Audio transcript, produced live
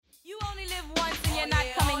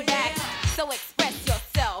express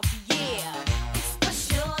yourself, yeah.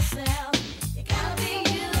 Express yourself. You gotta be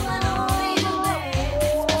you and only you,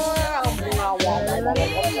 babe. Tell me what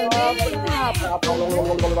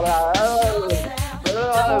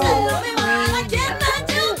I cannot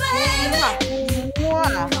do, baby.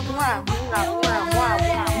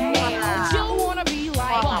 Don't wanna be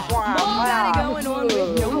like nobody going on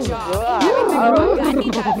with no job. Everything girl got, he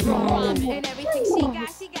got from, and everything she got,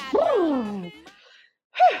 she got.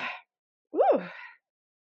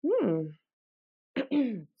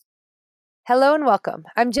 Hello and welcome.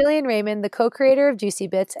 I'm Jillian Raymond, the co-creator of Juicy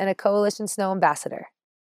Bits and a Coalition Snow ambassador.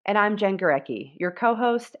 And I'm Jen Gurecki, your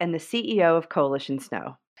co-host and the CEO of Coalition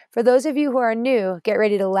Snow. For those of you who are new, get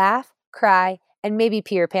ready to laugh, cry, and maybe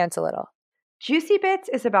pee your pants a little. Juicy Bits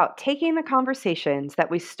is about taking the conversations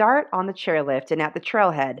that we start on the chairlift and at the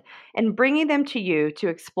trailhead and bringing them to you to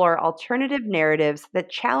explore alternative narratives that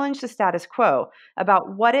challenge the status quo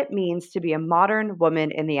about what it means to be a modern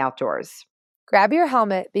woman in the outdoors. Grab your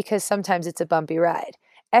helmet because sometimes it's a bumpy ride.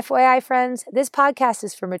 FYI, friends, this podcast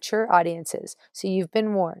is for mature audiences, so you've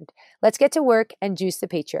been warned. Let's get to work and juice the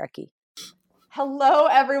patriarchy. Hello,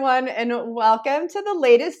 everyone, and welcome to the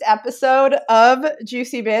latest episode of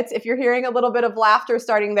Juicy Bits. If you're hearing a little bit of laughter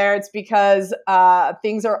starting there, it's because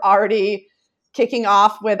things are already kicking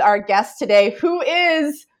off with our guest today, who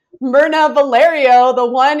is Myrna Valerio, the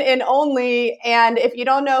one and only. And if you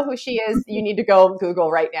don't know who she is, you need to go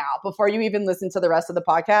Google right now. Before you even listen to the rest of the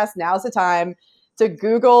podcast, now's the time to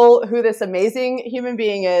Google who this amazing human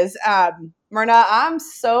being is. Myrna, I'm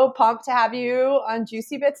so pumped to have you on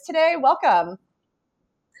Juicy Bits today. Welcome.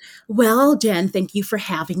 Well, Jen, thank you for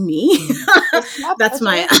having me. That's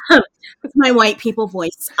my white people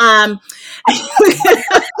voice.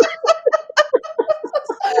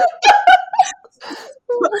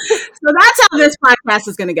 So that's how this podcast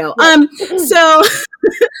is going to go. So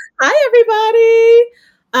hi,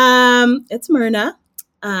 everybody. It's Myrna.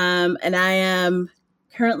 And I am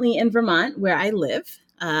currently in Vermont, where I live.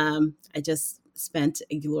 I just spent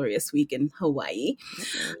a glorious week in Hawaii.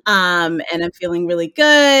 And I'm feeling really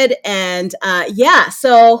good. And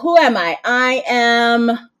so who am I? I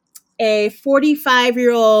am a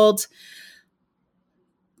 45-year-old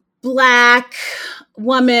Black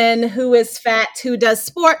woman who is fat, who does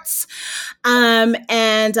sports.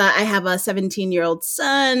 And I have a 17-year-old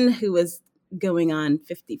son who is going on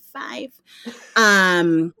 55.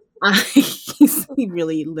 He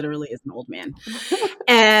really literally is an old man.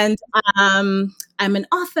 And I'm an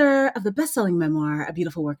author of the best-selling memoir, A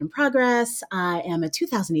Beautiful Work in Progress. I am a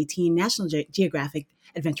 2018 National Geographic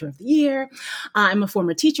Adventure of the Year. I'm a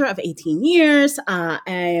former teacher of 18 years.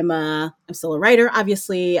 I'm still a writer,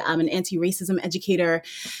 obviously. I'm an anti-racism educator.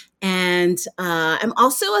 And I'm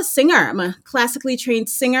also a singer. I'm a classically trained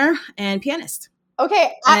singer and pianist.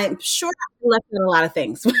 Okay. I'm sure I left out a lot of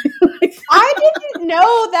things. I didn't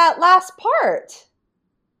know that last part.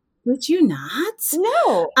 Did you not?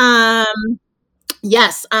 No.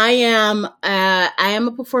 Yes, I am. I am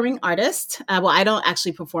a performing artist. Well, I don't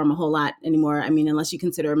actually perform a whole lot anymore. I mean, unless you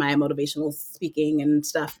consider my motivational speaking and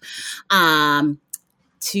stuff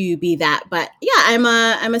to be that. But yeah, I'm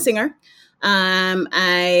a singer.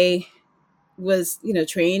 I was,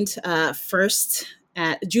 trained first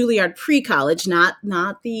at Juilliard pre-college, not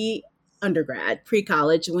the undergrad,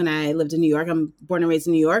 pre-college, when I lived in New York. I'm born and raised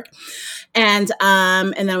in New York. And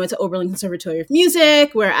then I went to Oberlin Conservatory of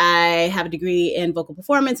Music, where I have a degree in vocal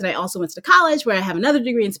performance. And I also went to college where I have another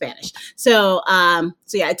degree in Spanish. So I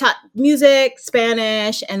taught music,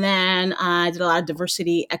 Spanish, and then I did a lot of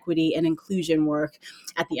diversity, equity, and inclusion work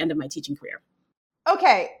at the end of my teaching career.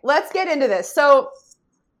 Okay, let's get into this. So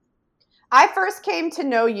I first came to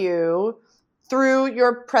know you through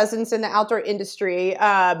your presence in the outdoor industry,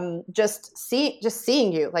 just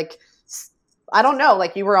seeing you, like, I don't know,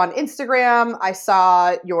 like you were on Instagram. I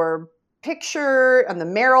saw your picture on the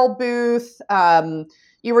Merrill booth.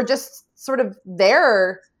 You were just sort of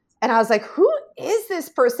there. And I was like, who is this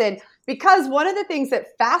person? Because one of the things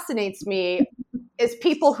that fascinates me is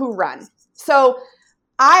people who run. So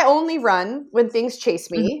I only run when things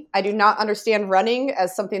chase me. I do not understand running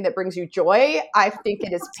as something that brings you joy. I think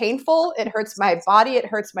it is painful. It hurts my body. It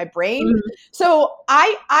hurts my brain. So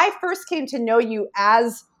I first came to know you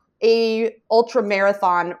as a ultra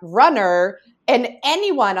marathon runner, and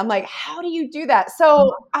anyone, I'm like, how do you do that?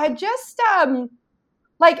 So I just how did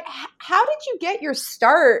you get your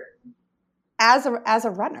start as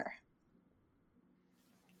a runner?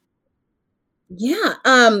 Yeah.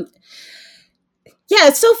 Yeah,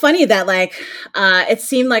 it's so funny that it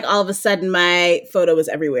seemed like all of a sudden my photo was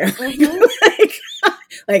everywhere.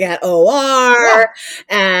 Like at OR,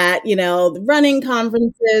 at at, the running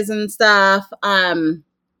conferences and stuff,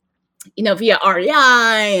 via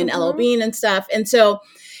REI and LL Bean and stuff. And so,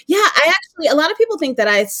 yeah, a lot of people think that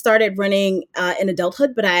I started running in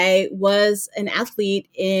adulthood, but I was an athlete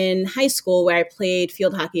in high school where I played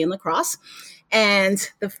field hockey and lacrosse. And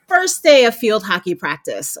the first day of field hockey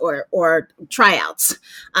practice or tryouts,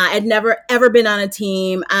 I'd never, ever been on a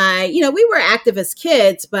team. We were active as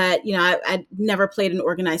kids, but, I'd never played an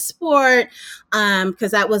organized sport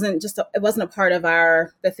because that wasn't it wasn't a part of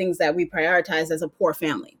the things that we prioritize as a poor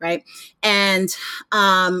family. Right. And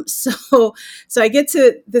so I get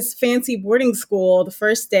to this fancy boarding school the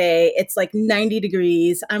first day. It's like 90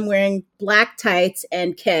 degrees. I'm wearing black tights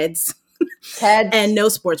and Keds. And no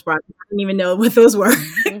sports bra. I didn't even know what those were.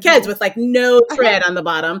 Keds with like no tread on the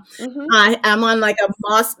bottom. I'm on like a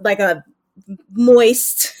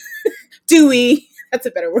moist, dewy. That's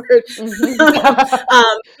a better word.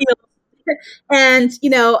 And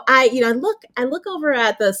I look over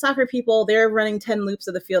at the soccer people. They're running 10 loops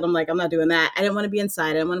of the field. I'm like, I'm not doing that. I didn't want to be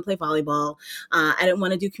inside. I didn't want to play volleyball. I didn't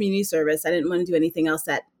want to do community service. I didn't want to do anything else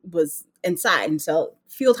that was inside. And so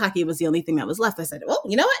field hockey was the only thing that was left. I said, well,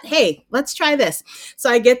 you know what? Hey, let's try this.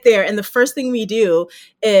 So I get there, and the first thing we do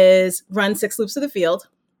is run 6 loops of the field.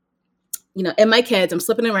 In my Keds, I'm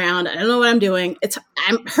slipping around. I don't know what I'm doing.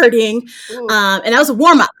 I'm hurting. And that was a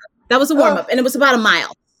warm up. And it was about a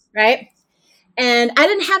mile. Right. And I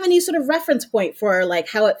didn't have any sort of reference point for like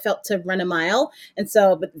how it felt to run a mile. And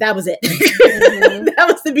so, but that was it. That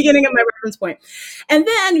was the beginning of my reference point. And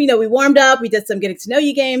then, we warmed up, we did some getting to know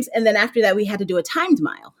you games. And then after that, we had to do a timed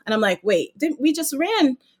mile. And I'm like, wait, we just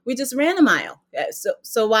ran a mile.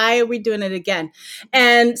 So why are we doing it again?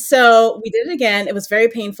 And so we did it again. It was very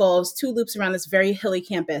painful. It was 2 loops around this very hilly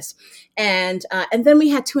campus. And then we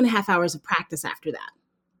had 2.5 hours of practice after that.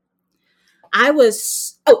 I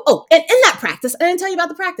was, and in that practice, I didn't tell you about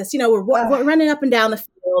the practice. We're running up and down the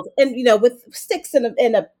field and, with sticks and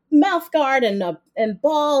a mouth guard and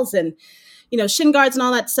balls and, shin guards and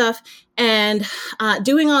all that stuff. And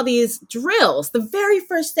doing all these drills. The very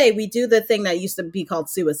first day we do the thing that used to be called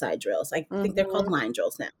suicide drills. I think they're called line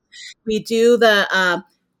drills now. We do the,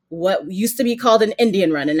 what used to be called an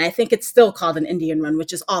Indian run. And I think it's still called an Indian run,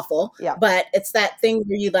 which is awful. Yeah. But it's that thing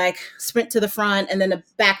where you like sprint to the front and then the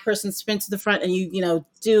back person sprints to the front and you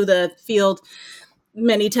do the field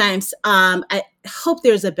many times. I hope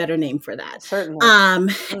there's a better name for that. Certainly.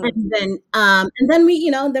 And then we,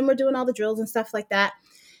 then we're doing all the drills and stuff like that.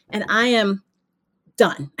 And I am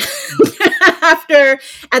done.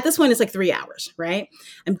 At this point, it's like 3 hours, right?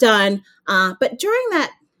 I'm done. But during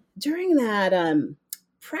that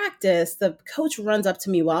practice, the coach runs up to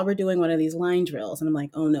me while we're doing one of these line drills. And I'm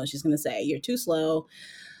like, oh no, she's going to say, you're too slow.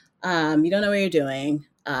 You don't know what you're doing.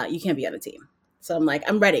 You can't be on a team. So I'm like,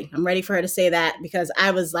 I'm ready. I'm ready for her to say that because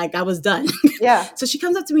I was done. Yeah. So she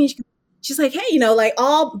comes up to me and she's like, hey, like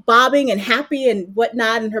all bobbing and happy and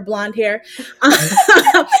whatnot in her blonde hair.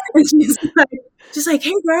 And she's like,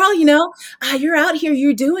 hey girl, you're out here,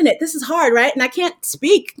 you're doing it. This is hard, right? And I can't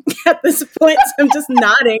speak at this point. So I'm just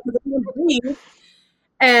nodding.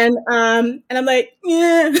 And I'm like,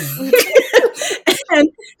 yeah. And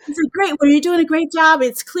she's like, great. Well, you're doing a great job.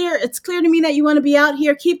 It's clear to me that you want to be out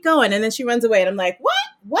here. Keep going. And then she runs away. And I'm like,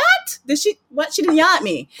 what? She didn't yell at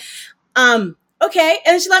me. Okay.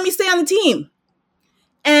 And then she let me stay on the team.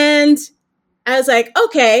 And I was like,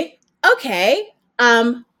 okay.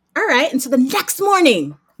 All right. And so the next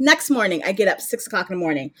morning, I get up 6:00 in the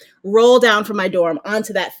morning, roll down from my dorm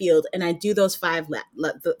onto that field, and I do those 5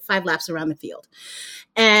 laps around the field.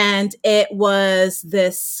 And it was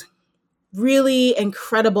this really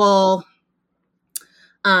incredibly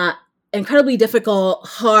difficult,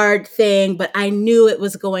 hard thing, but I knew it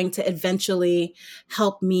was going to eventually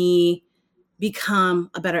help me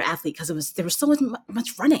become a better athlete because there was so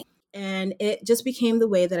much running, and it just became the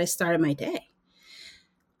way that I started my day.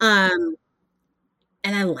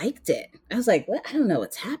 And I liked it. I was like, what? I don't know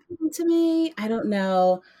what's happening to me. I don't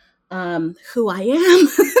know who I am.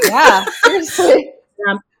 Yeah, seriously.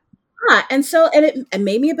 And it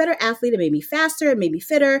made me a better athlete. It made me faster. It made me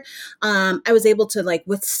fitter. I was able to like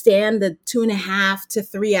withstand the 2.5 to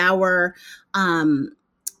 3 hour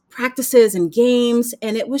practices and games.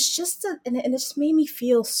 And it was just, and it just made me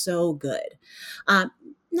feel so good. Not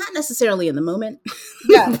necessarily in the moment.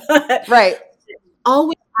 Yeah, but right.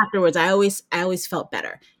 Always afterwards, I always felt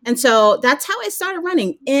better. And so that's how I started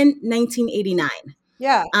running in 1989.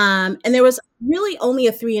 Yeah. And there was really only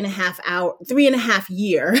a 3.5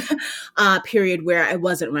 year period where I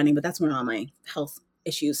wasn't running, but that's when all my health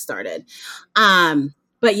issues started.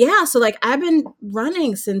 But yeah, so like I've been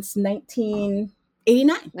running since 19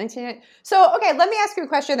 89. 1989. So, okay, let me ask you a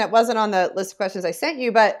question that wasn't on the list of questions I sent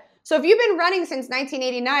you, but so if you've been running since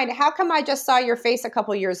 1989, how come I just saw your face a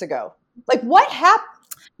couple years ago? Like what happened?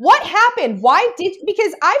 What happened?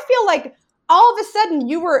 Because I feel like all of a sudden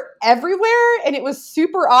you were everywhere and it was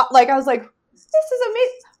super like I was like, this is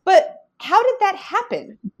amazing. But how did that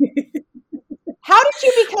happen? How did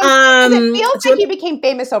you become? Because it feels like you became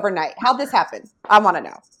famous overnight. How'd this happen? I want to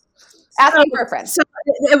know. Ask me for a friend. So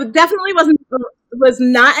it definitely was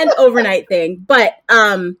not an overnight thing, but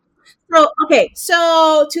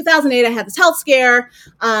so 2008 I had this health scare,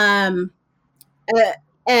 and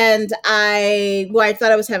I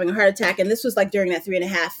thought I was having a heart attack, and this was like during that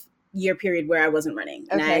 3.5 year period where I wasn't running,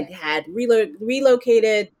 and I had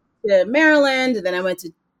relocated to Maryland, and then I went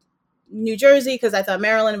to New Jersey because I thought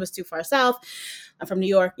Maryland was too far south. I'm from New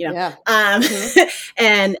York,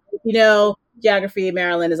 and geography,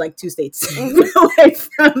 Maryland is like 2 states away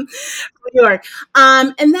from New York.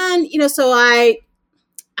 And then, so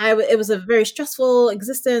it was a very stressful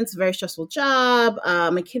existence, very stressful job.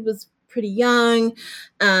 My kid was pretty young,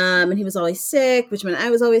 and he was always sick, which meant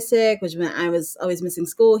I was always sick, which meant I was always missing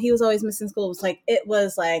school. He was always missing school. It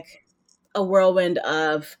was like a whirlwind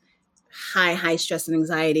of high stress and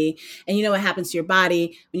anxiety. And you know what happens to your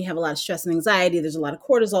body when you have a lot of stress and anxiety? There's a lot of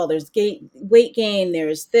cortisol, there's weight gain,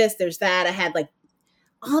 there's this, there's that. I had like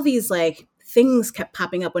all these like things kept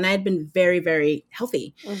popping up when I had been very, very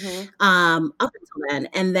healthy up until then.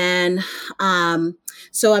 And then,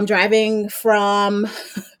 so I'm driving from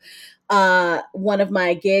one of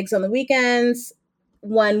my gigs on the weekends.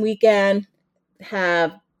 One weekend,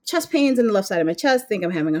 have chest pains in the left side of my chest, think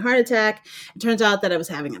I'm having a heart attack. It turns out that I was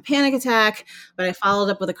having a panic attack, but I followed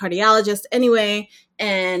up with a cardiologist anyway,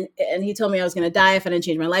 and he told me I was going to die if I didn't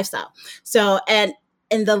change my lifestyle. So, and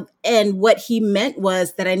what he meant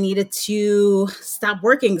was that I needed to stop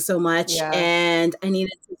working so much, and I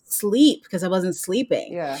needed to sleep because I wasn't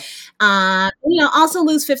sleeping. Also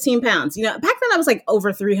lose 15 pounds. Back then I was like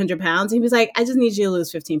over 300 pounds. He was like, I just need you to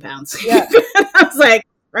lose 15 pounds. I was like,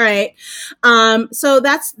 right. So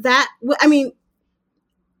that's that. I mean,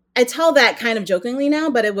 I tell that kind of jokingly now,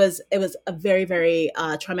 but it was a very, very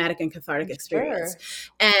traumatic and cathartic experience.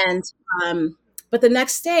 And, but the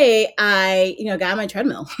next day I, got on my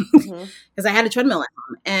treadmill because I had a treadmill at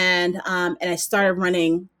home, and I started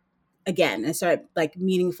running again. I started like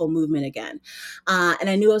meaningful movement again. And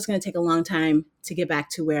I knew it was going to take a long time to get back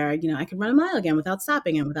to where, I could run a mile again without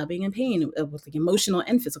stopping and without being in pain, with like emotional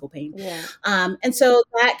and physical pain. And so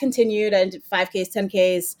that continued. I did 5Ks,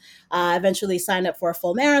 10Ks, eventually signed up for a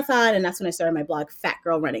full marathon. And that's when I started my blog, Fat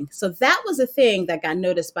Girl Running. So that was a thing that got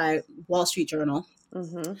noticed by Wall Street Journal.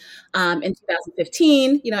 In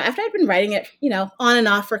 2015, after I'd been writing it, on and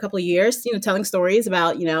off for a couple of years, telling stories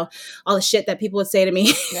about, all the shit that people would say to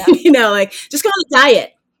me, like just go on a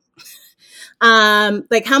diet.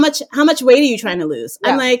 Like how much weight are you trying to lose?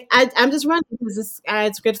 I'm like, I'm just running because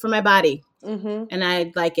it's good for my body, and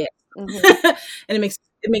I like it, and it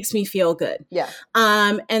makes me feel good.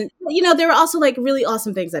 And there were also like really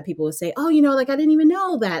awesome things that people would say. Oh, like I didn't even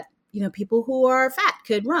know that. People who are fat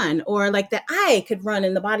could run, or like that I could run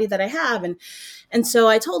in the body that I have. And so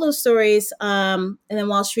I told those stories. And then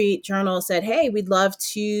Wall Street Journal said, hey, we'd love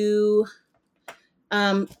to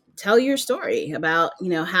tell your story about,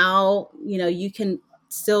 how, you can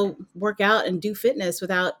still work out and do fitness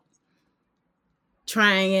without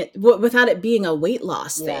trying it, without it being a weight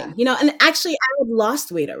loss thing, and actually I had lost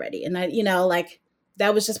weight already. And I, like,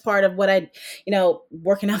 that was just part of what I,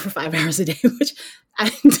 working out for 5 hours a day, which I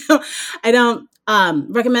don't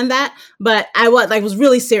recommend that, but I was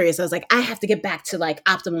really serious. I was like, I have to get back to like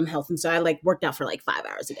optimum health. And so I like worked out for like 5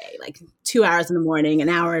 hours a day, like 2 hours in the morning, an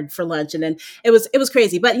hour for lunch. And then it was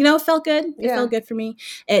crazy, but it felt good. It felt good for me.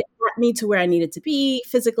 It got me to where I needed to be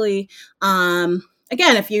physically.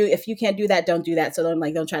 Again, if you can't do that, don't do that. So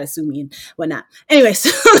don't try to sue me and whatnot. Anyway, so,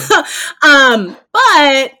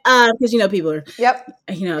 but, cause people are,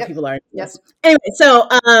 people are, yes. Anyway, so,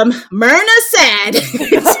 Myrna said,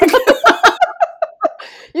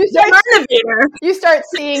 you start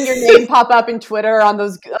seeing your name pop up in Twitter on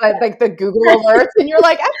those, like the Google alerts, and you're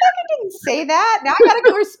like, I fucking didn't say that. Now I gotta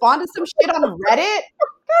go respond to some shit on Reddit.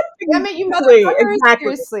 God damn it, you motherfuckers.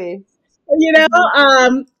 Exactly. Seriously.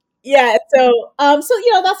 Yeah. So that's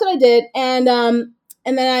what I did. And then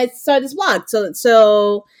I started this blog.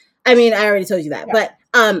 So, I mean, I already told you that, but,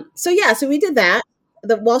 so we did that.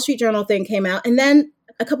 The Wall Street Journal thing came out, and then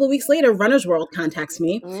a couple of weeks later, Runner's World contacts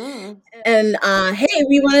me and, hey,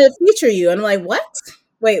 we want to feature you. And I'm like, what?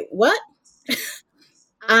 Wait, what?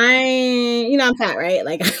 I'm fat, right?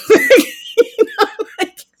 Like,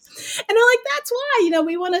 they're like, that's why,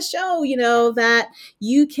 we want to show, that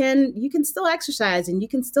you can still exercise and you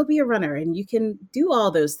can still be a runner and you can do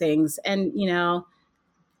all those things and,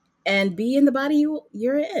 and be in the body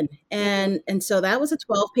you're in. And so that was a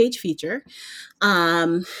 12-page feature.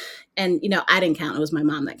 And, I didn't count. It was my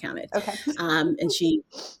mom that counted. Okay. And she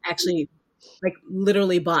actually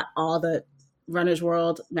literally bought all the Runner's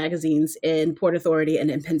World magazines in Port Authority and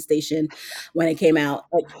in Penn Station when it came out.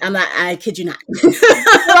 I kid you not. You're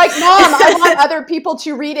like, Mom, I want other people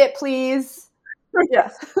to read it, please.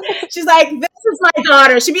 Yes. She's like, this is my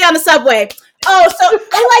daughter. She'd be on the subway. Oh, so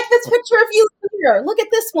I like this picture of you here. Look at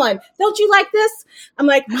this one. Don't you like this? I'm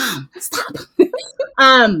like, Mom, stop.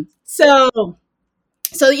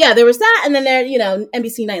 So yeah, there was that. And then there,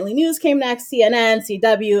 NBC Nightly News came next, CNN,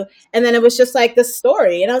 CW. And then it was just like this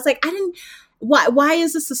story. And I was like, why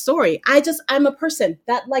is this a story? I'm a person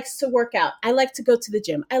that likes to work out. I like to go to the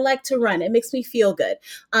gym. I like to run. It makes me feel good.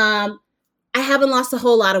 I haven't lost a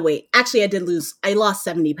whole lot of weight. Actually, I lost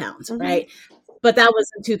 70 pounds, right? But that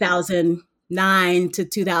was in 2009 to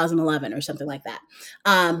 2011 or something like that.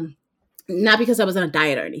 Not because I was on a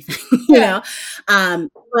diet or anything, but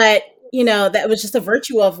that was just a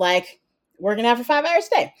virtue of working out for 5 hours a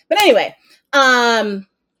day. But anyway,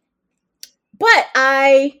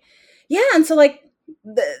 and so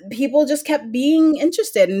the people just kept being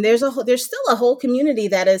interested, and there's still a whole community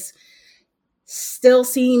that is still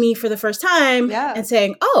seeing me for the first time and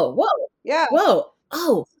saying, "Oh, whoa, yeah, whoa,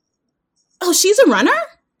 oh, she's a runner.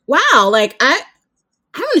 Wow, I'm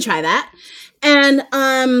gonna try that." And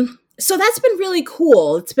so that's been really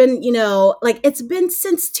cool. It's been it's been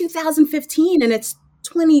since 2015, and it's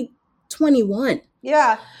 2021.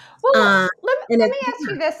 Yeah. Well, let me ask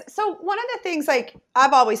you this. So one of the things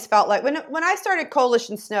I've always felt like when I started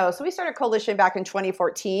Coalition Snow, so we started Coalition back in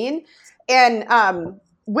 2014, and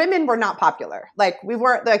women were not popular. We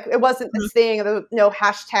weren't it wasn't this thing of no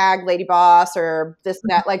hashtag lady boss or this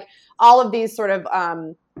and that. All of these sort of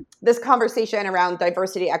this conversation around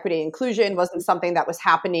diversity, equity, inclusion wasn't something that was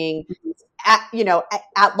happening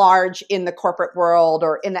at large in the corporate world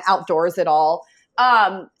or in the outdoors at all.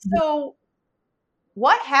 So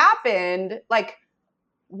what happened?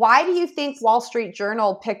 Why do you think Wall Street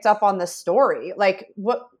Journal picked up on this story?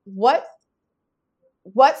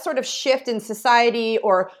 What sort of shift in society,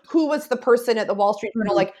 or who was the person at the Wall Street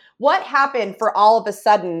Journal? What happened for all of a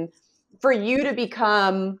sudden for you to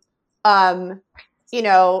become,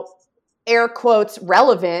 air quotes,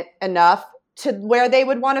 relevant enough to where they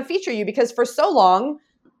would want to feature you? Because for so long,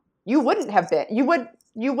 you wouldn't have been. You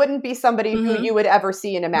wouldn't be somebody who you would ever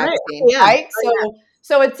see in a magazine, right?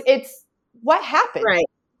 So it's what happened, right?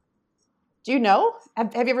 Do you know?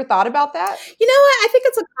 Have you ever thought about that? You know what? I think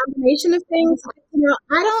it's a combination of things.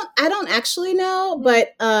 I don't actually know,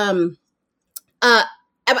 but I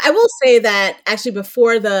will say that actually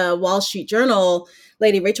before the Wall Street Journal,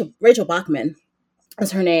 lady Rachel Bachman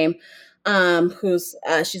is her name, who's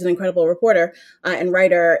she's an incredible reporter and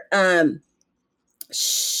writer.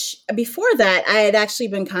 Before that, I had actually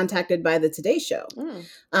been contacted by the Today Show,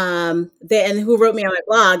 and who wrote me on my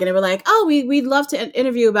blog, and they were like, "Oh, we'd love to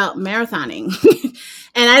interview about marathoning,"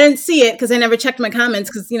 and I didn't see it because I never checked my comments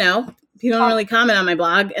because people don't really comment on my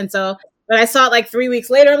blog, and so. But I saw it 3 weeks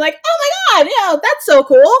later. I'm like, "Oh my god, that's so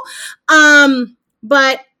cool!"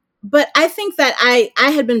 But I think that I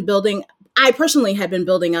had been building. I personally had been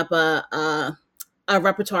building up a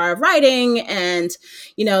repertoire of writing, and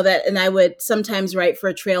and I would sometimes write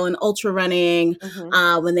for Trail and Ultra Running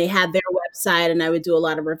when they had their website, and I would do a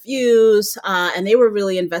lot of reviews, and they were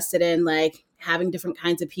really invested in having different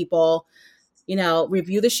kinds of people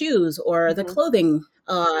review the shoes or the clothing.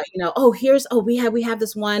 We have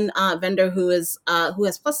this one vendor who has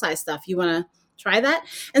plus size stuff. You want to try that?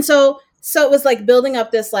 And so it was building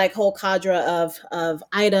up this whole cadre of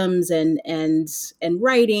items and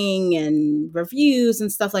writing and reviews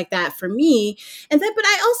and stuff like that for me. And then, but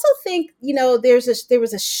I also think, there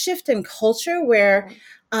was a shift in culture where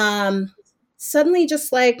suddenly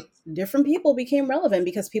just different people became relevant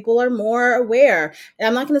because people are more aware. And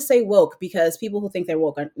I'm not going to say woke because people who think they're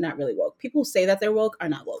woke are not really woke. People who say that they're woke are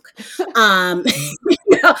not woke.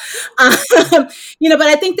 But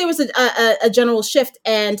I think there was a general shift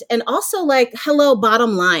and also hello,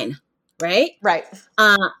 bottom line, right? Right.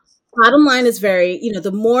 Bottom line is very,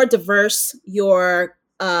 the more diverse your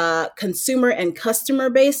consumer and customer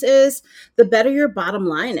base is, the better your bottom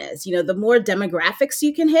line is. You know, the more demographics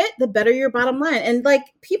you can hit, the better your bottom line. And like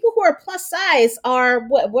people who are plus size are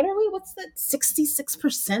what are we? What's that?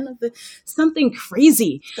 66% of the something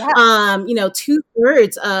crazy. Yeah. You know,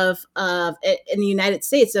 2/3 of in the United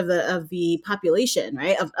States of the population,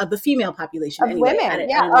 right? Of the female population. Of Anyway, women, I don't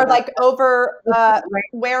know are about like over, right.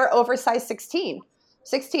 wear oversized 16.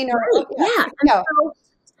 16 or Right. Yeah. And no. so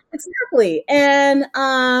exactly. And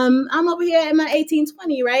I'm over here in my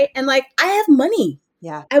 1820, right? And like I have money.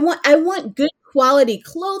 Yeah. I want good quality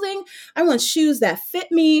clothing. I want shoes that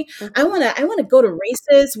fit me. Mhm. I want to go to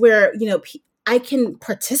races where, you know, I can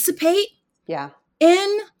participate Yeah.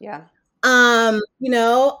 in. Yeah. You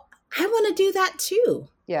know, I want to do that too.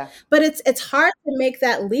 Yeah. But it's hard to make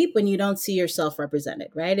that leap when you don't see yourself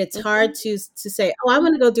represented, right? It's hard to say, oh, I'm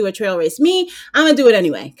going to go do a trail race. I'm going to do it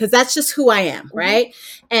anyway, because that's just who I am, right?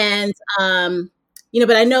 And, you know,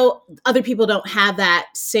 but I know other people don't have that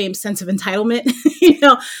same sense of entitlement, you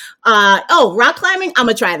know. Oh, rock climbing, I'm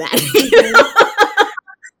going to try that. You know?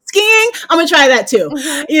 Skiing, I'm going to try that too,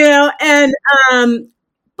 you know. And,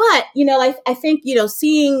 but, you know, I think, you know,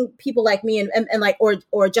 seeing people like me and like,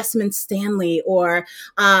 or Jessamine Stanley or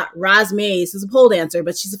Roz Mays, who's a pole dancer,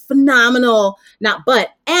 but she's a phenomenal,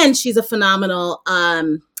 and she's a phenomenal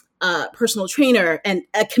personal trainer and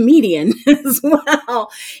a comedian as well.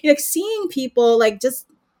 You know, seeing people like just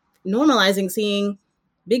normalizing, seeing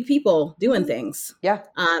big people doing things. Yeah.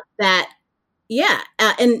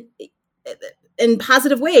 And in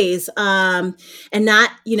positive ways, and not,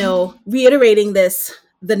 you know, reiterating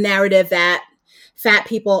the narrative that fat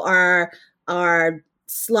people are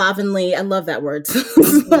slovenly. I love that word.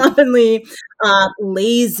 Slovenly,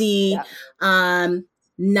 lazy,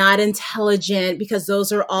 not intelligent, because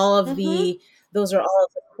those are all of the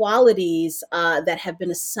qualities that have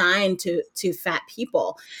been assigned to fat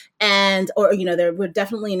people. And, or, you know, we're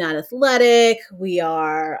definitely not athletic. We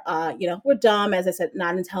are, you know, we're dumb, as I said,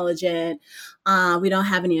 not intelligent. We don't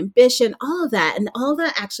have any ambition, all of that. And all of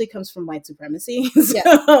that actually comes from white supremacy.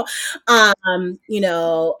 So, you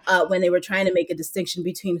know, when they were trying to make a distinction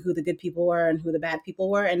between who the good people were and who the bad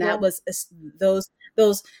people were. And that was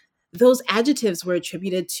those adjectives were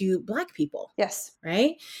attributed to Black people. Yes.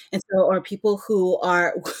 Right. And so, or people who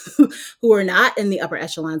are not in the upper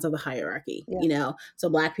echelons of the hierarchy, you know, so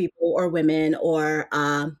Black people or women or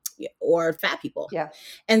fat people. Yeah.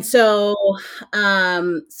 And so,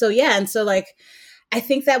 yeah. And so like, I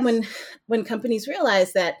think that when companies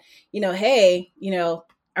realize that, you know, hey, you know,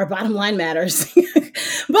 our bottom line matters,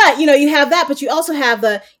 but, you know, you have that, but you also have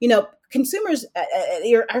the, you know, consumers,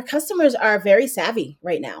 our customers are very savvy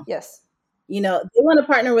right now. Yes. You know, they want to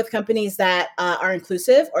partner with companies that are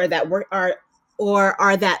inclusive, or that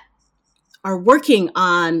that are working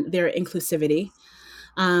on their inclusivity,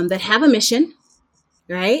 that have a mission,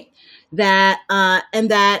 right? That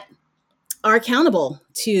and that are accountable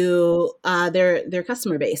to their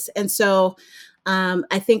customer base. And so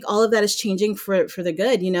I think all of that is changing for the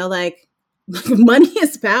good. You know, like, money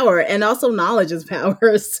is power, and also knowledge is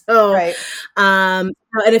power. So, right. And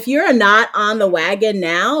if you're not on the wagon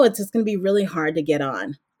now, it's just going to be really hard to get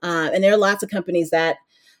on. And there are lots of companies that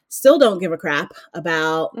still don't give a crap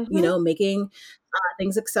about, you know, making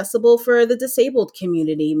things accessible for the disabled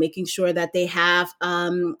community, making sure that they have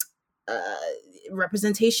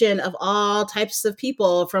representation of all types of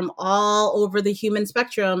people from all over the human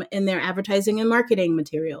spectrum in their advertising and marketing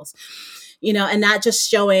materials. You know, and not just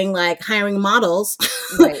showing like hiring models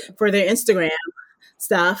for their Instagram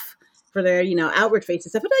stuff, for their, you know, outward facing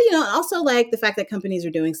stuff. But, you know, also like the fact that companies are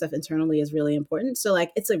doing stuff internally is really important. So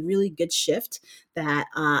like, it's a really good shift that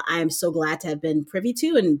I am so glad to have been privy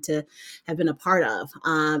to and to have been a part of.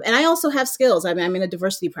 And I also have skills. I mean, I'm a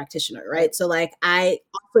diversity practitioner, right? So like, I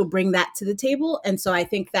also bring that to the table. And so I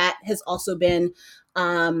think that has also been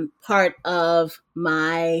part of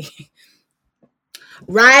my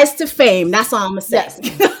rise to fame. That's all I'm gonna say. Yes.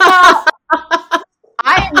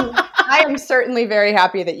 I am certainly very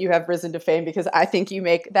happy that you have risen to fame, because I think you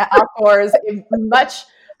make the outdoors much,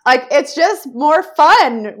 like, it's just more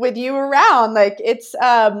fun with you around. Like, it's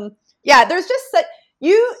there's just that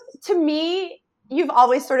to me, you've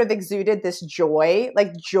always sort of exuded this joy,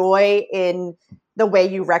 like joy in the way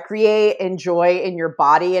you recreate and joy in your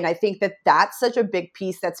body. And I think that that's such a big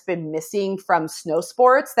piece that's been missing from snow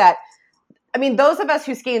sports. That, I mean, those of us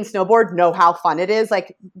who ski and snowboard know how fun it is.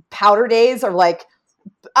 Like, powder days are like,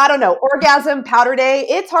 I don't know, orgasm, powder day.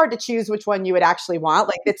 It's hard to choose which one you would actually want.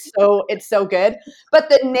 Like, it's so good. But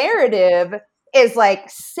the narrative is like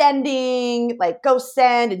sending, like, go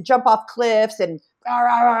send and jump off cliffs and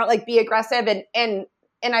like be aggressive. And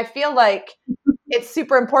I feel like it's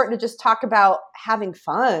super important to just talk about having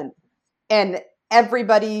fun, and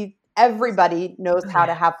everybody knows how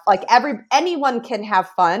to have, like, anyone can have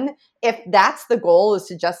fun. If that's the goal, is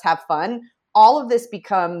to just have fun, all of this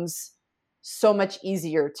becomes so much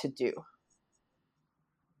easier to do.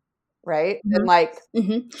 Right. Mm-hmm. And like,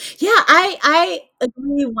 yeah, I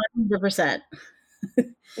agree 100%.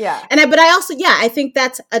 Yeah. But I also, I think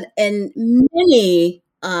that's in many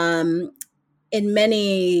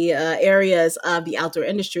areas of the outdoor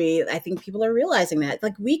industry, I think people are realizing that,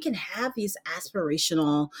 like, we can have these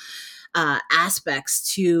aspirational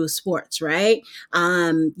aspects to sports, right?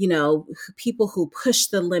 People who push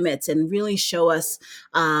the limits and really show us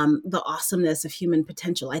the awesomeness of human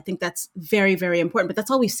potential. I think that's very, very important, but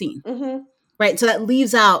that's all we've seen, right? So that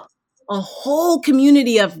leaves out a whole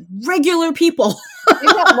community of regular people.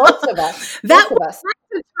 Most of us. Yeah,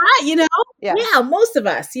 most of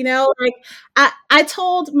us, like I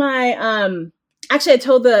told my, actually I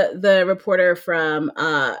told the reporter from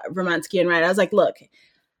Vermont Ski and Ride, I was like, look,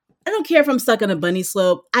 I don't care if I'm stuck on a bunny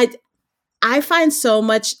slope. I find so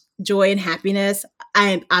much joy and happiness.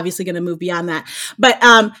 I'm obviously going to move beyond that, but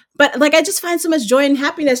like, I just find so much joy and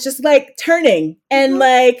happiness, just like turning and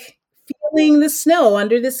like feeling the snow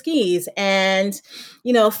under the skis and,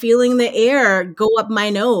 feeling the air go up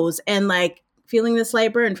my nose and like feeling the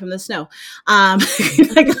slight burn from the snow,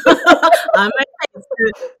 like on my face,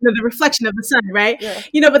 the reflection of the sun, right? Yeah.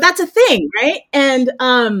 But that's a thing, right? And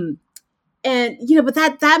but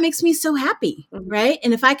that makes me so happy, right?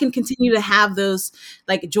 And if I can continue to have those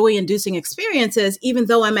like joy-inducing experiences, even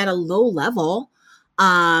though I'm at a low level,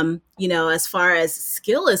 as far as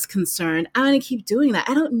skill is concerned, I'm going to keep doing that.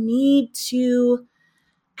 I don't need to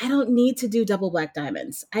do double black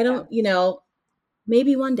diamonds. I don't,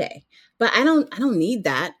 maybe one day, but I don't need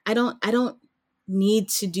that. I don't need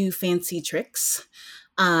to do fancy tricks.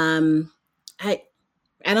 I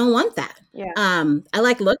don't want that. Yeah. I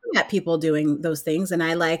like looking at people doing those things, and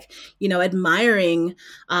I like, admiring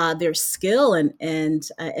their skill and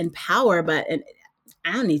power, but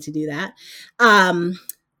I don't need to do that.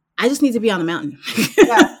 I just need to be on the mountain.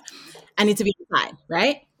 Yeah. I need to be inside,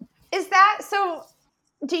 right? Is that so?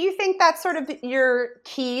 Do you think that's sort of your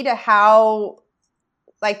key to how,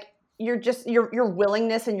 like, your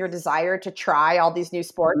willingness and your desire to try all these new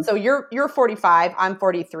sports? So you're 45, I'm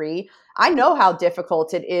 43. I know how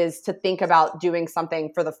difficult it is to think about doing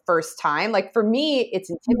something for the first time. Like, for me,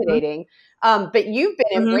 it's intimidating. But you've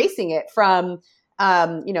been embracing it from,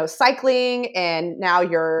 cycling, and now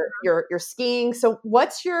you're skiing. So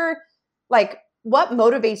what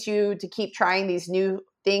motivates you to keep trying these new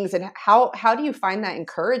things, and how do you find that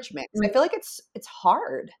encouragement? 'Cause I feel like it's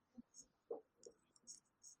hard.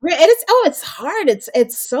 It's hard.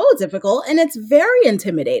 It's so difficult, and it's very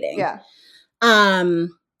intimidating. Yeah.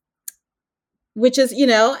 Which is,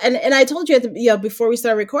 and I told you before we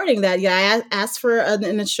started recording that, I asked for an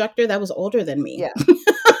instructor that was older than me. Yeah.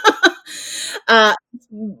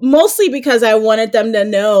 Mostly because I wanted them to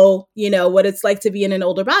know, what it's like to be in an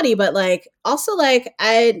older body, but like, also like,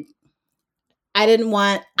 I didn't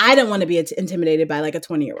want to be intimidated by like a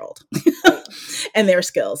 20-year-old and their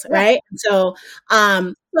skills. Yeah. Right. So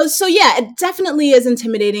yeah, it definitely is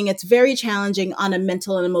intimidating. It's very challenging on a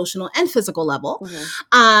mental and emotional and physical level.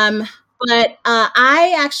 But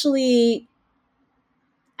I actually,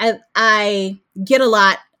 I get a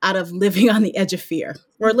lot out of living on the edge of fear,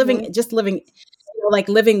 or living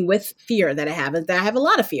with fear that I have. That I have a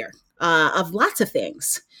lot of fear of lots of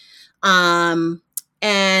things. There's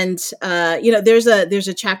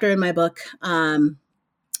a chapter in my book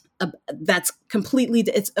that's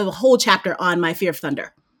it's a whole chapter on my fear of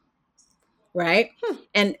thunder. Right.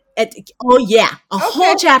 And whole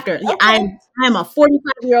chapter. Okay. I'm a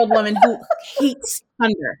 45-year-old woman who hates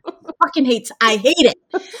thunder. I hate it.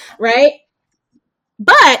 Right.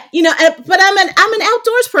 But, but I'm an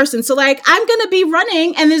outdoors person. So like, I'm going to be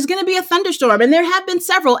running and there's going to be a thunderstorm, and there have been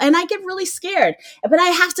several, and I get really scared, but I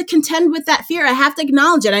have to contend with that fear. I have to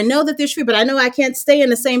acknowledge it. I know that there's fear, but I know I can't stay in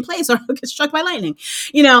the same place or I'll get struck by lightning.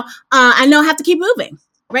 I know I have to keep moving.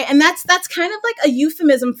 Right. And that's kind of like a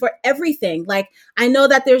euphemism for everything. Like, I know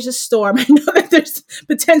that there's a storm. I know that there's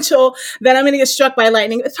potential that I'm going to get struck by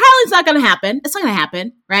lightning. It's probably not going to happen. It's not going to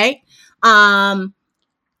happen. Right.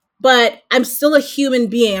 But I'm still a human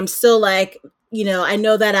being. I'm still like, I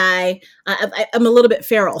know that I'm a little bit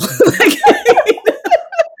feral.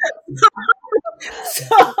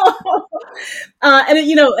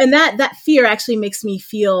 And that fear actually makes me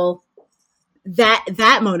feel that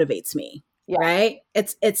motivates me. Yeah. Right.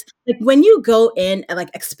 It's like when you go in like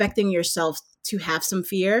expecting yourself to have some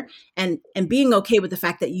fear, and being okay with the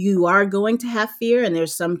fact that you are going to have fear and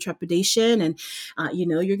there's some trepidation, and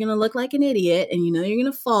you're going to look like an idiot, and you're going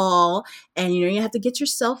to fall, and you have to get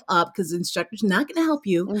yourself up because the instructor's not going to help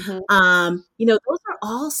you. Those are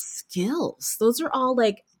all skills. Those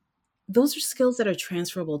are skills that are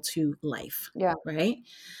transferable to life. Yeah. Right.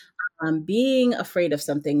 Being afraid of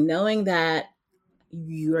something, knowing that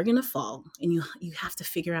you're going to fall and you have to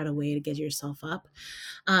figure out a way to get yourself up.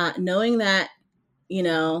 Knowing that,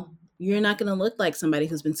 you're not going to look like somebody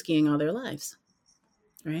who's been skiing all their lives.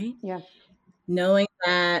 Right. Yeah. Knowing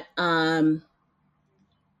that, you're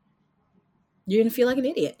going to feel like an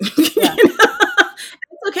idiot. Yeah.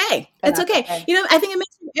 It's okay. It's okay. I think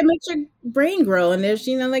it makes your brain grow, and there's,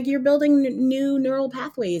 like you're building new neural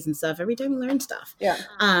pathways and stuff every time you learn stuff. Yeah.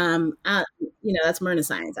 That's Myrna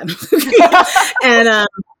science. And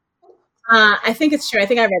I think it's true. I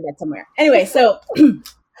think I read that somewhere. Anyway, so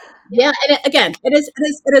yeah, and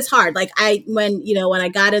it is hard. Like when I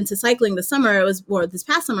got into cycling this past summer,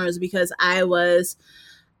 it was because I was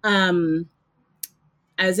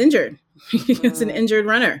injured. I was an injured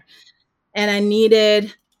runner,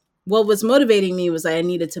 and what was motivating me was I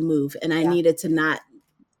needed to move, and I needed to not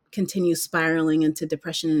continue spiraling into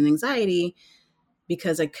depression and anxiety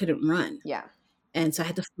because I couldn't run. Yeah. And so I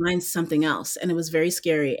had to find something else, and it was very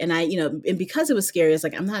scary. And and because it was scary, I was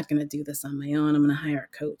like, I'm not going to do this on my own. I'm going to hire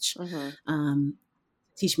a coach,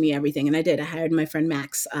 teach me everything. And I did. I hired my friend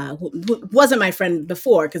Max, who wasn't my friend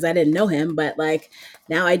before because I didn't know him, but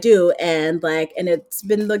now I do. And it's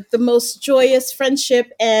been the most joyous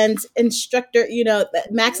friendship and instructor.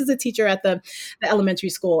 Max is a teacher at the elementary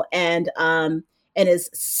school, and is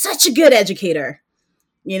such a good educator.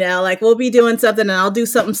 We'll be doing something and I'll do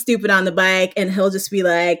something stupid on the bike, and he'll just be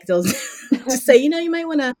like, he'll just say, you might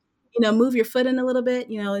want to, move your foot in a little bit,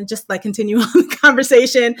 and just continue on the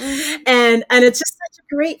conversation. And it's just such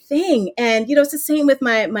a great thing. And, it's the same with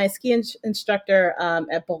my ski instructor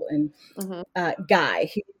at Bolton, Guy.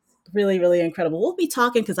 He's really, really incredible. We'll be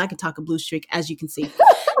talking because I can talk a blue streak, as you can see.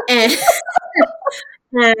 and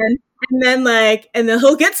then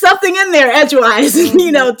he'll get something in there edgewise,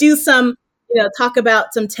 do some, talk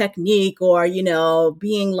about some technique, or,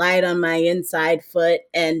 being light on my inside foot,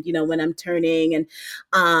 and, when I'm turning,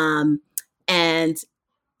 and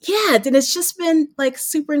yeah, then it's just been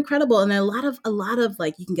super incredible. And a lot of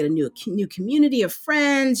you can get a new community of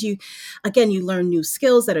friends. You learn new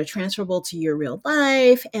skills that are transferable to your real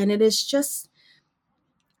life. And it is just,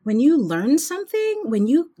 when you learn something, when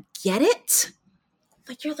you get it,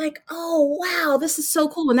 you're like, oh, wow, this is so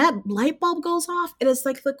cool. When that light bulb goes off, it is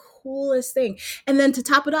the coolest thing. And then to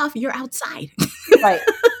top it off, you're outside. Right.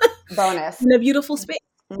 Bonus. In a beautiful space.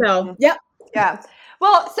 So, yep. Yeah.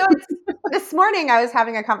 Well, so this morning I was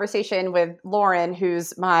having a conversation with Lauren,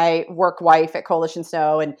 who's my work wife at Coalition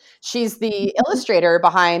Snow, and she's the illustrator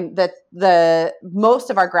behind the most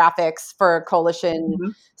of our graphics for Coalition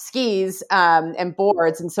skis and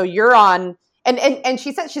boards. And so you're on. And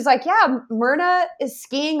she said, she's like, yeah, Myrna is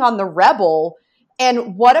skiing on the Rebel,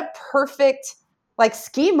 and what a perfect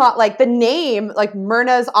ski mod, the name,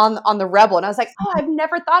 Myrna's on the Rebel. And I was like, oh, I've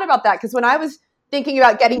never thought about that, because when I was thinking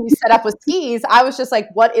about getting you set up with skis, I was just like,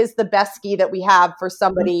 what is the best ski that we have for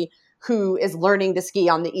somebody who is learning to ski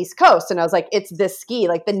on the East Coast? And I was like, it's this ski.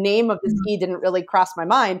 The name of the ski didn't really cross my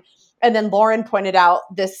mind. And then Lauren pointed out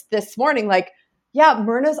this morning, yeah,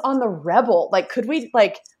 Myrna's on the Rebel. Could we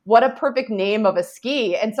what a perfect name of a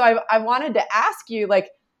ski. And so I wanted to ask you,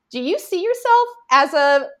 do you see yourself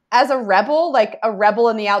as a rebel, a rebel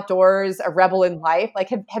in the outdoors, a rebel in life?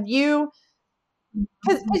 Have you,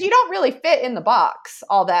 because you don't really fit in the box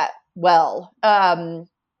all that well. And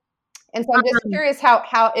so I'm just curious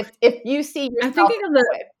how if you see yourself.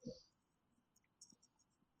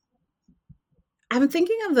 I'm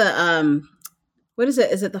thinking of the what is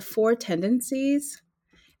it? Is it the 4 tendencies?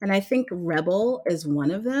 And I think rebel is one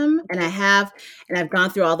of them. And I've gone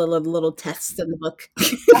through all the little tests in the book.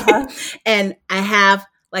 And I have,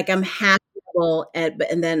 I'm half rebel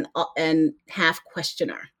and half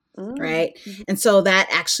questioner. Right. And so that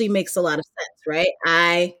actually makes a lot of sense. Right.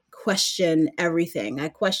 I question everything. I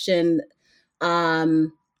question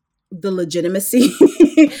the legitimacy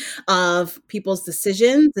of people's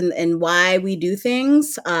decisions and why we do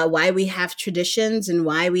things, why we have traditions, and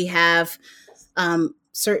why we have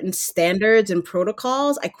certain standards and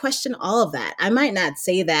protocols. I question all of that. I might not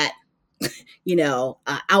say that,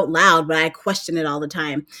 out loud, but I question it all the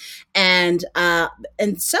time. And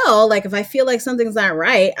so if I feel like something's not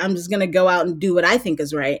right, I'm just going to go out and do what I think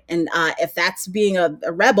is right. And if that's being a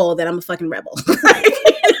rebel, then I'm a fucking rebel.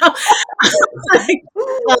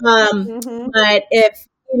 But if,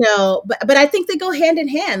 but I think they go hand in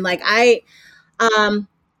hand. Like I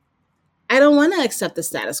don't want to accept the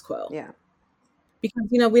status quo. Yeah. Because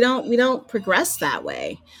we don't progress that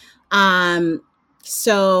way.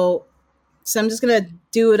 So I'm just gonna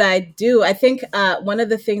do what I do. I think one of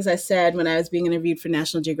the things I said when I was being interviewed for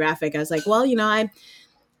National Geographic, I was like, well, I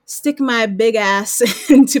stick my big ass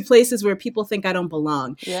into places where people think I don't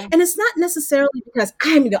belong. Yeah. And it's not necessarily because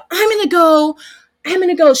I'm gonna go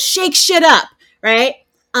shake shit up, right?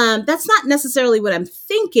 That's not necessarily what I'm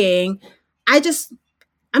thinking. I'm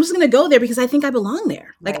just going to go there because I think I belong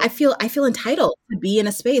there. Like Right. I feel entitled to be in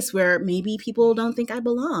a space where maybe people don't think I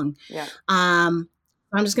belong. Yeah. I'm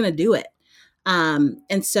just going to do it. And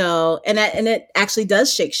it actually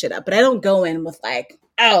does shake shit up, but I don't go in with like,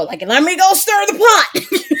 oh, like, let me go stir the pot.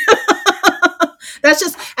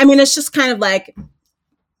 It's just kind of like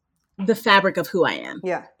the fabric of who I am.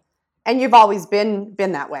 Yeah. And you've always been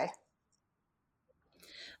that way.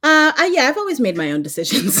 I've always made my own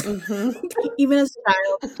decisions, even as a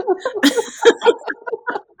child.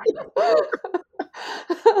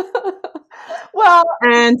 Well,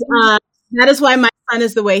 and that is why my son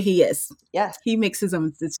is the way he is. Yes. He makes his own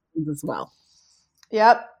decisions as well.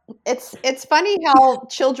 Yep. It's funny how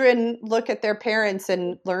children look at their parents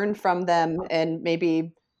and learn from them and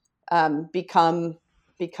maybe become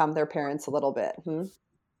their parents a little bit.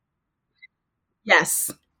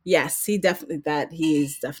 Yes, he's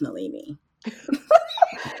definitely me.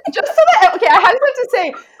 Just so that, okay, I had to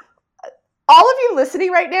say, all of you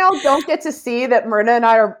listening right now don't get to see that Myrna and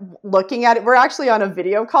I are looking at it. We're actually on a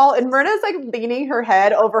video call, and Myrna's like leaning her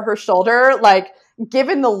head over her shoulder, like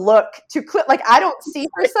giving the look to Cliff. Like, I don't see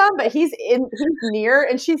her son, but he's near,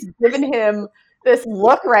 and she's giving him this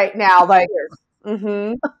look right now, like,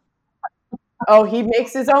 oh, he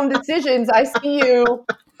makes his own decisions. I see you.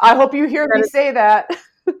 I hope you hear me say that.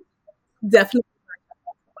 Definitely.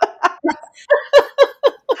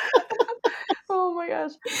 Oh my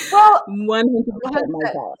gosh. Well, 100%.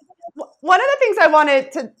 One of the things I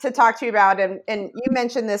wanted to talk to you about, and you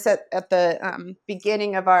mentioned this at the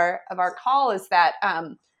beginning of our call, is that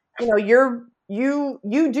you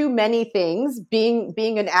do many things.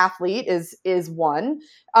 Being an athlete is one.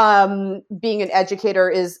 Being an educator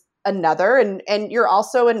is another, and you're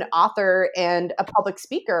also an author and a public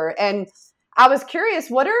speaker. And I was curious,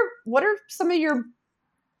 what are some of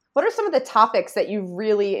the topics that you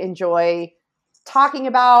really enjoy talking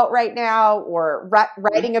about right now, or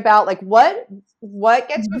writing about? Like, what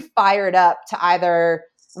gets you fired up to either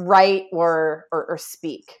write or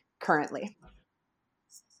speak currently?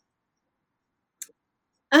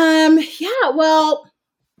 Yeah, well,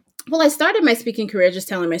 I started my speaking career just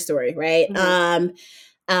telling my story, right?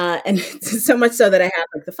 And so much so that I have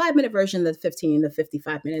like the 5-minute version, the 15, the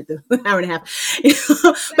 55-minute, the hour and a half.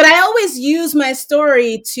 But I always use my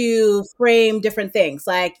story to frame different things.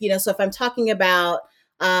 Like, so if I'm talking about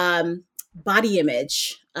body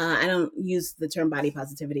image, I don't use the term body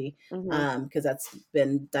positivity because that's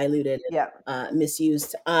been diluted and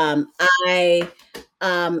misused. I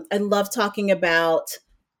love talking about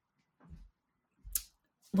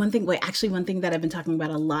one thing that I've been talking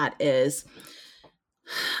about a lot is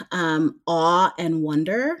awe and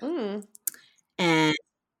wonder, and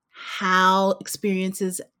how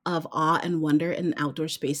experiences of awe and wonder in outdoor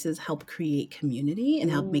spaces help create community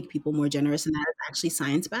and help make people more generous. And that is actually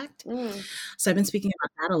science-backed. So I've been speaking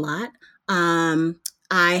about that a lot.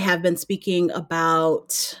 I have been speaking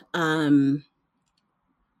about,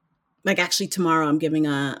 like, actually tomorrow I'm giving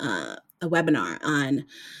a webinar on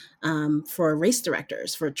for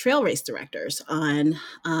trail race directors, on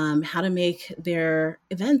how to make their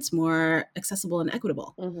events more accessible and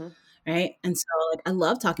equitable. Right. And so, like, I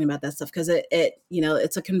love talking about that stuff because it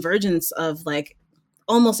it's a convergence of like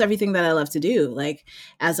almost everything that I love to do, like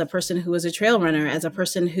as a person who is a trail runner, as a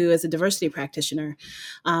person who is a diversity practitioner,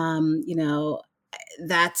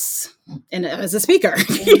 that's, and as a speaker, and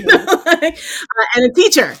a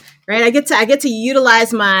teacher, right? I get to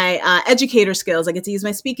utilize my educator skills. I get to use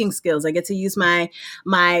my speaking skills. I get to use my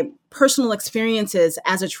personal experiences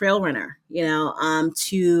as a trail runner,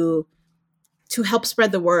 to help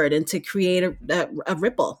spread the word and to create a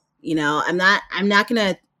ripple. I'm not going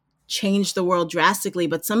to change the world drastically,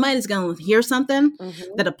 but somebody's going to hear something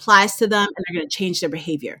that applies to them, and they're going to change their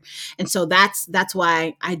behavior. And so that's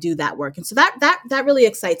why I do that work. And so that really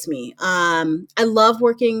excites me. I love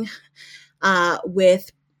working with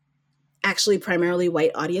actually primarily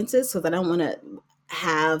white audiences, so that I don't want to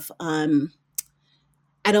have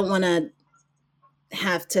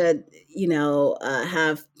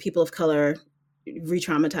have people of color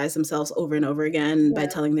re-traumatize themselves over and over again by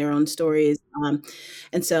telling their own stories.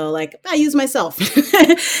 And so like I use myself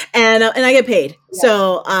and I get paid.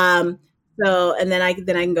 So, and then I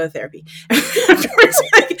can go to therapy.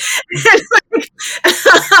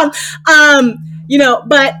 You know,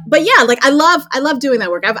 but yeah, like I love doing that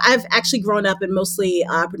work. I've actually grown up in mostly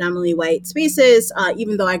predominantly white spaces.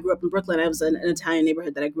 Even though I grew up in Brooklyn, I was in an Italian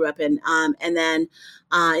neighborhood that I grew up in. And then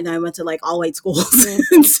I went to like all white schools. And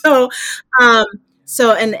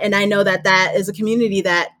I know that is a community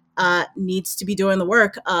that needs to be doing the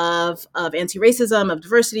work of anti-racism, of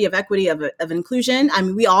diversity, of equity, of inclusion. I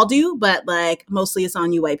mean, we all do, but like mostly it's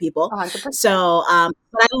on you white people. 100%. So, but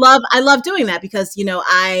I love doing that because, you know,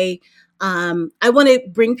 I want to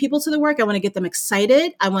bring people to the work. I want to get them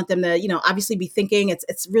excited. I want them to, you know, obviously be thinking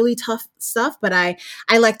it's really tough stuff, but I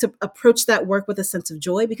like to approach that work with a sense of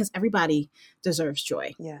joy because everybody deserves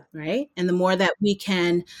joy. Yeah. Right. And the more that we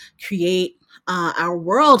can create our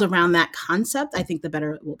world around that concept, I think the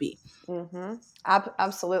better it will be. Mm-hmm.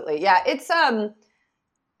 Absolutely. Yeah. It's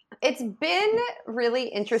been really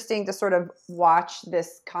interesting to sort of watch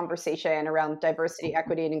this conversation around diversity,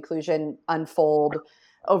 equity, and inclusion unfold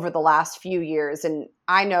over the last few years. And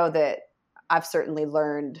I know that I've certainly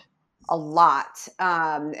learned a lot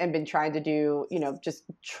and been trying to do, you know, just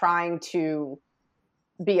trying to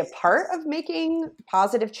be a part of making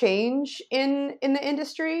positive change in the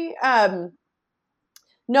industry.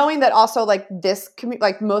 Knowing that also like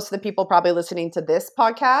like most of the people probably listening to this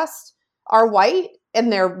podcast are white and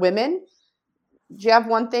they're women. Do you have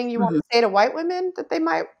one thing you want to say to white women that they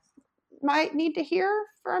might need to hear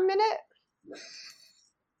for a minute?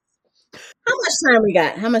 How much time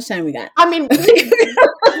we got? I mean,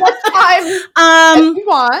 what time if you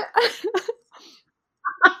want.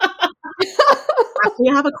 We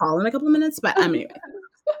have a call in a couple of minutes, but anyway.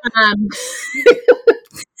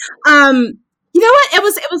 You know what? It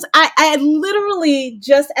was I literally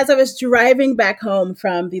just as I was driving back home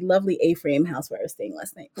from the lovely A-frame house where I was staying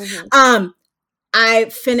last night. I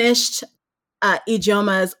finished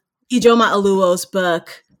Ijoma Oluo's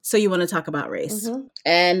book, So You Want to Talk About Race.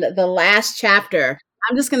 And the last chapter,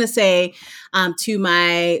 I'm just going to say to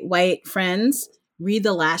my white friends, read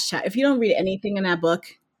the last chapter. If you don't read anything in that book,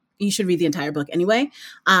 you should read the entire book anyway.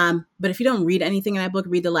 But if you don't read anything in that book,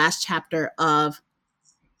 read the last chapter of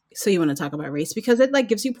So You Want to Talk About Race, because it like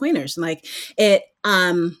gives you pointers and like it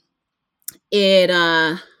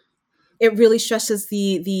really stresses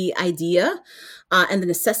the idea and the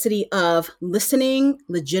necessity of listening,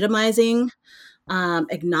 legitimizing,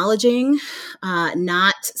 acknowledging,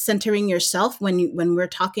 not centering yourself when we're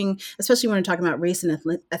talking, especially when we're talking about race and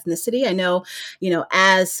ethnicity. I know, you know,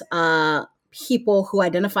 as people who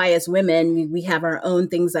identify as women, we have our own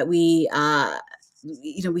things that we have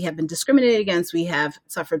been discriminated against. We have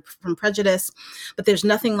suffered from prejudice, but there's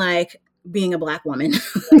nothing like being a Black woman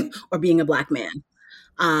or being a Black man.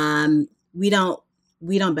 We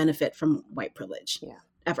don't benefit from white privilege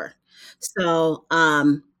ever. So,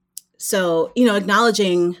 you know,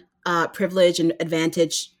 acknowledging privilege and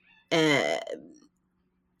advantage and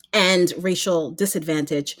racial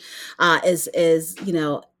disadvantage is, you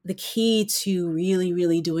know, the key to really,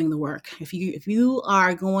 really doing the work. If you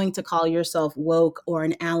are going to call yourself woke or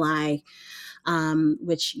an ally,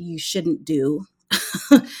 which you shouldn't do,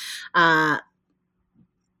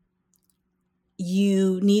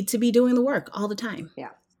 you need to be doing the work all the time. Yeah.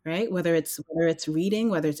 Right. Whether it's reading,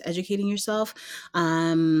 whether it's educating yourself,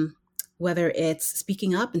 whether it's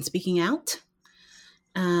speaking up and speaking out.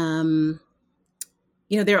 You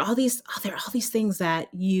know, there are all these things that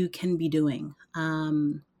you can be doing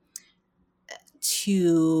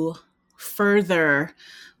to further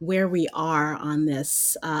where we are on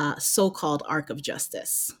this so-called arc of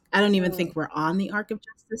justice. I don't even think we're on the arc of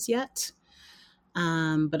justice yet.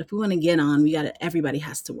 But if we want to get on, everybody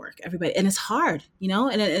has to work. Everybody, and it's hard, you know,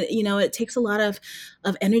 and it takes a lot of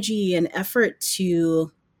energy and effort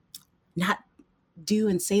to not do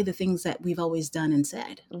and say the things that we've always done and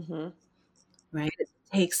said. Right? It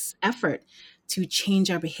takes effort to change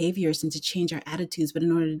our behaviors and to change our attitudes. But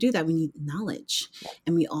in order to do that, we need knowledge.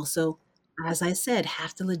 And we also, as I said,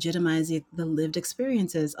 have to legitimize the lived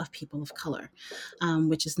experiences of people of color,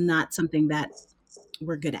 which is not something that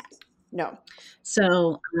we're good at. No.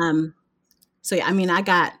 So yeah, I mean, I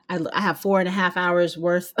have 4.5 hours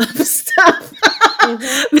worth of stuff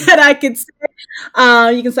that I could say.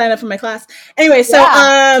 You can sign up for my class. Anyway, so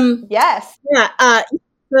yes. Yeah.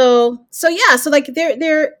 So yeah, so like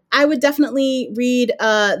there I would definitely read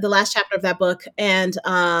the last chapter of that book and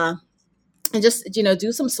just, you know,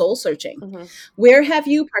 do some soul searching. Where have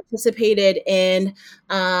you participated in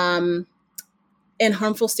harmful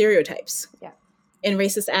stereotypes? Yeah. in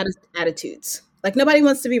racist attitudes. Like nobody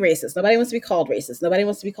wants to be racist. Nobody wants to be called racist. Nobody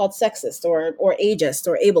wants to be called sexist or ageist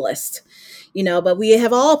or ableist, but we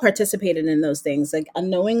have all participated in those things, like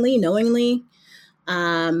unknowingly, knowingly.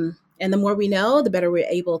 And the more we know, the better we're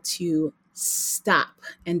able to stop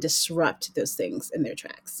and disrupt those things in their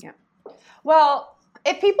tracks. Yeah. Well,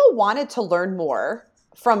 if people wanted to learn more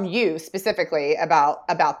from you specifically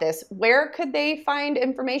about this, where could they find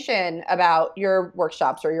information about your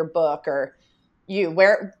workshops or your book or you?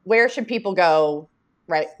 Where should people go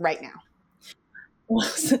right now? Well,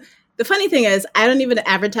 the funny thing is, I don't even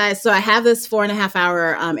advertise. So I have this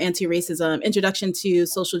 4.5-hour anti-racism introduction to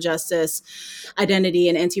social justice, identity,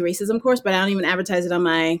 and anti-racism course, but I don't even advertise it on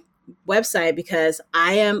my website because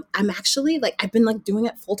I'm actually like, I've been like doing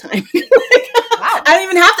it full time. Wow. I don't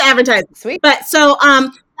even have to advertise. Sweet. But so I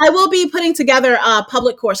will be putting together a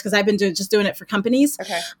public course because I've been just doing it for companies for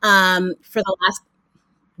the last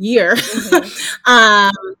year.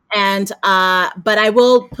 But I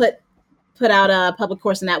will put out a public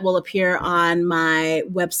course, and that will appear on my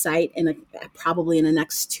website probably in the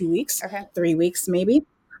next 2 weeks, 3 weeks maybe,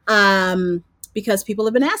 because people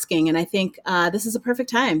have been asking, and I think this is a perfect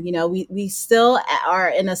time. We still are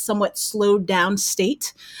in a somewhat slowed down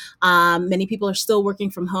state. Many people are still working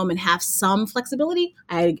from home and have some flexibility.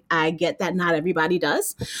 I get that not everybody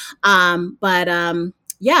does,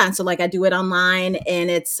 yeah. And so like I do it online,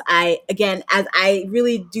 and as I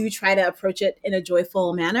really do try to approach it in a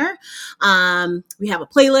joyful manner. We have a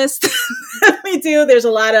playlist we do. There's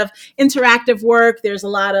a lot of interactive work. There's a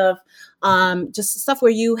lot of just stuff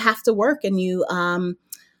where you have to work and you,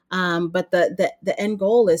 but the end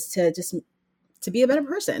goal is to be a better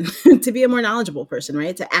person, to be a more knowledgeable person,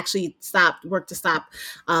 right? To actually work to stop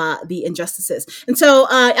the injustices. And so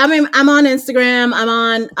I'm on Instagram.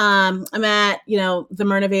 I'm at,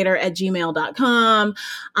 themyrnavator@gmail.com.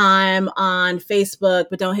 I'm on Facebook,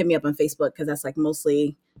 but don't hit me up on Facebook because that's like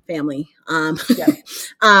mostly family.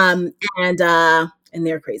 And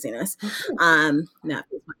their craziness. No,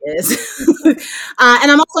 Facebook is. And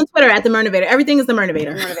I'm also on Twitter at the Myrnavator. Everything is the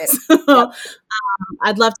Myrnavator. So,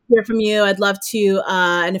 I'd love to hear from you. I'd love to,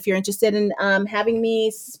 and if you're interested in having me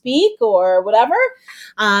speak or whatever,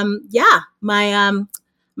 my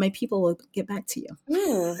people will get back to you.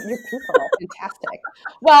 Your people, fantastic.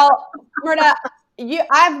 Well, Myrna, I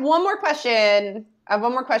have one more question.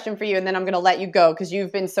 For you, and then I'm going to let you go because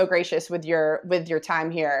you've been so gracious with your time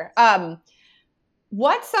here.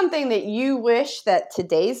 What's something that you wish that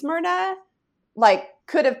today's Myrna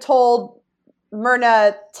could have told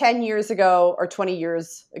Myrna 10 years ago or 20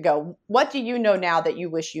 years ago? What do you know now that you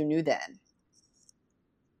wish you knew then?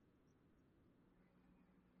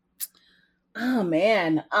 Oh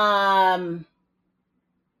man.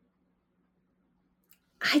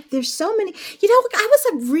 There's so many, I was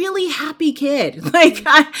a really happy kid. 10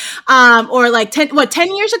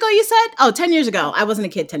 years ago you said? Oh, 10 years ago. I wasn't a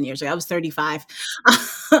kid 10 years ago. I was 35.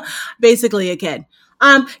 Basically a kid.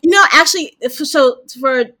 Actually, so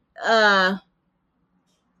for,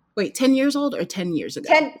 10 years old or 10 years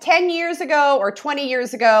ago? 10 years ago or 20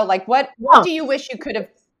 years ago. Like what do you wish you could have,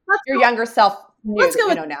 your younger self knew, let's go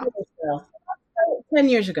with now? 10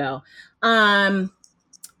 years ago.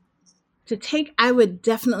 I would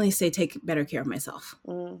definitely say take better care of myself.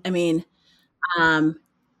 I mean,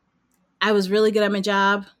 I was really good at my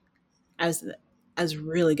job. I was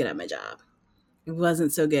really good at my job. I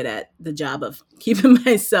wasn't so good at the job of keeping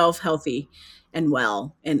myself healthy and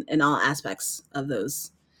well in all aspects of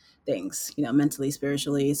those things, mentally,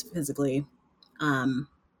 spiritually, physically. And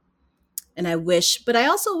I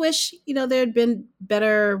also wish, there'd been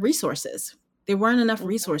better resources. There weren't enough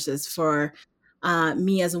resources for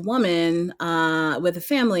me as a woman with a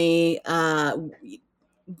family,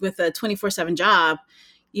 with a 24/7 job.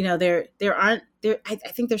 There aren't there. I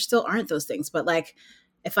think there still aren't those things. But like,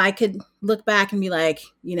 if I could look back and be like,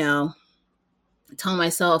 tell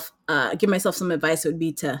myself, give myself some advice, it would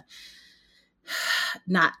be to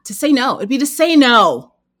say no. It'd be to say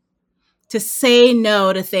no to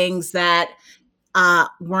things that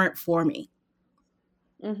weren't for me.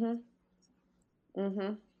 Mm-hmm.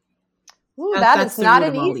 Mm-hmm. Ooh, that's not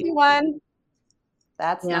an easy one.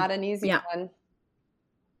 That's not an easy one.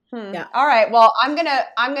 Yeah. All right. Well, I'm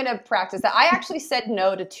gonna practice that. I actually said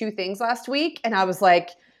no to 2 things last week, and I was like,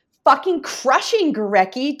 fucking crushing,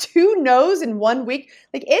 Gurecki. 2 no's in 1 week.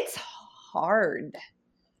 Like, it's hard.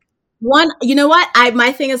 You know what?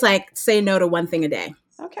 My thing is like, say no to 1 thing a day.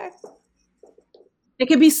 Okay. It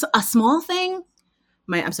could be a small thing.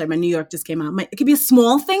 My New York just came out. It could be a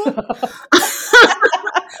small thing.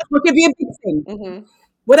 Or it could be a big thing. Mm-hmm.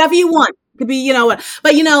 Whatever you want. It could be, what.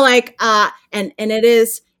 But and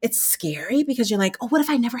it's scary because you're like, oh, what if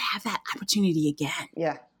I never have that opportunity again?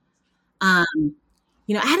 Yeah.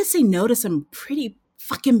 You know, I had to say no to some pretty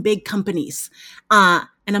fucking big companies. And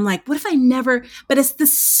I'm like, what if I never, but as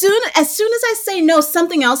soon as I say no,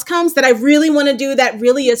 something else comes that I really want to do that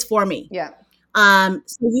really is for me. Yeah.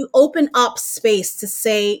 So you open up space to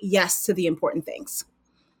say yes to the important things.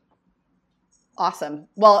 Awesome.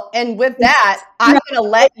 Well, and with that, I'm going to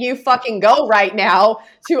let you fucking go right now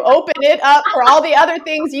to open it up for all the other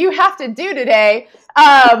things you have to do today.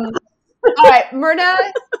 All right, Myrna,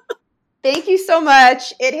 thank you so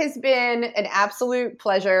much. It has been an absolute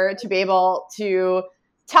pleasure to be able to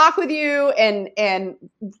talk with you and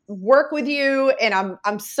work with you. And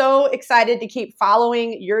I'm so excited to keep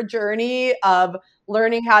following your journey of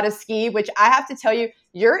learning how to ski, which I have to tell you,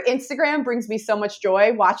 your Instagram brings me so much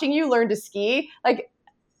joy watching you learn to ski. Like,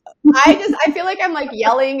 I feel like I'm like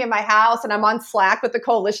yelling in my house and I'm on Slack with the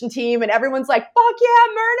coalition team and everyone's like, fuck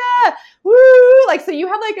yeah, Myrna, woo. Like, so you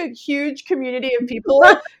have like a huge community of people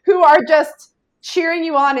who are just cheering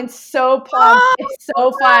you on and so pumped. It's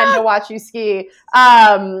so fun to watch you ski.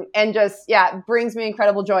 And just, yeah, it brings me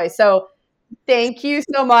incredible joy. So thank you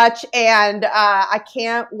so much. And I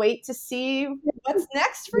can't wait to see what's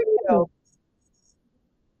next for you.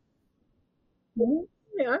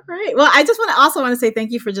 All right. Well, I just want to say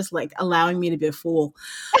thank you for just like allowing me to be a fool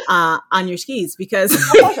on your skis because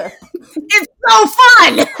it's so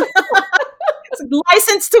fun. It's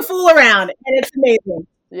licensed to fool around and it's amazing.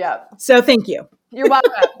 Yeah. So thank you. You're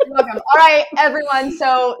welcome. You're welcome. All right, everyone.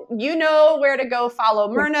 So you know where to go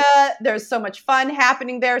follow Myrna. There's so much fun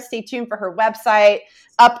happening there. Stay tuned for her website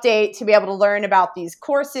update to be able to learn about these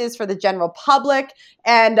courses for the general public.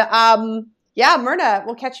 And yeah, Myrna,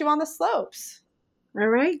 we'll catch you on the slopes. All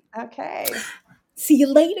right. Okay. See you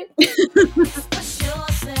later. For sure.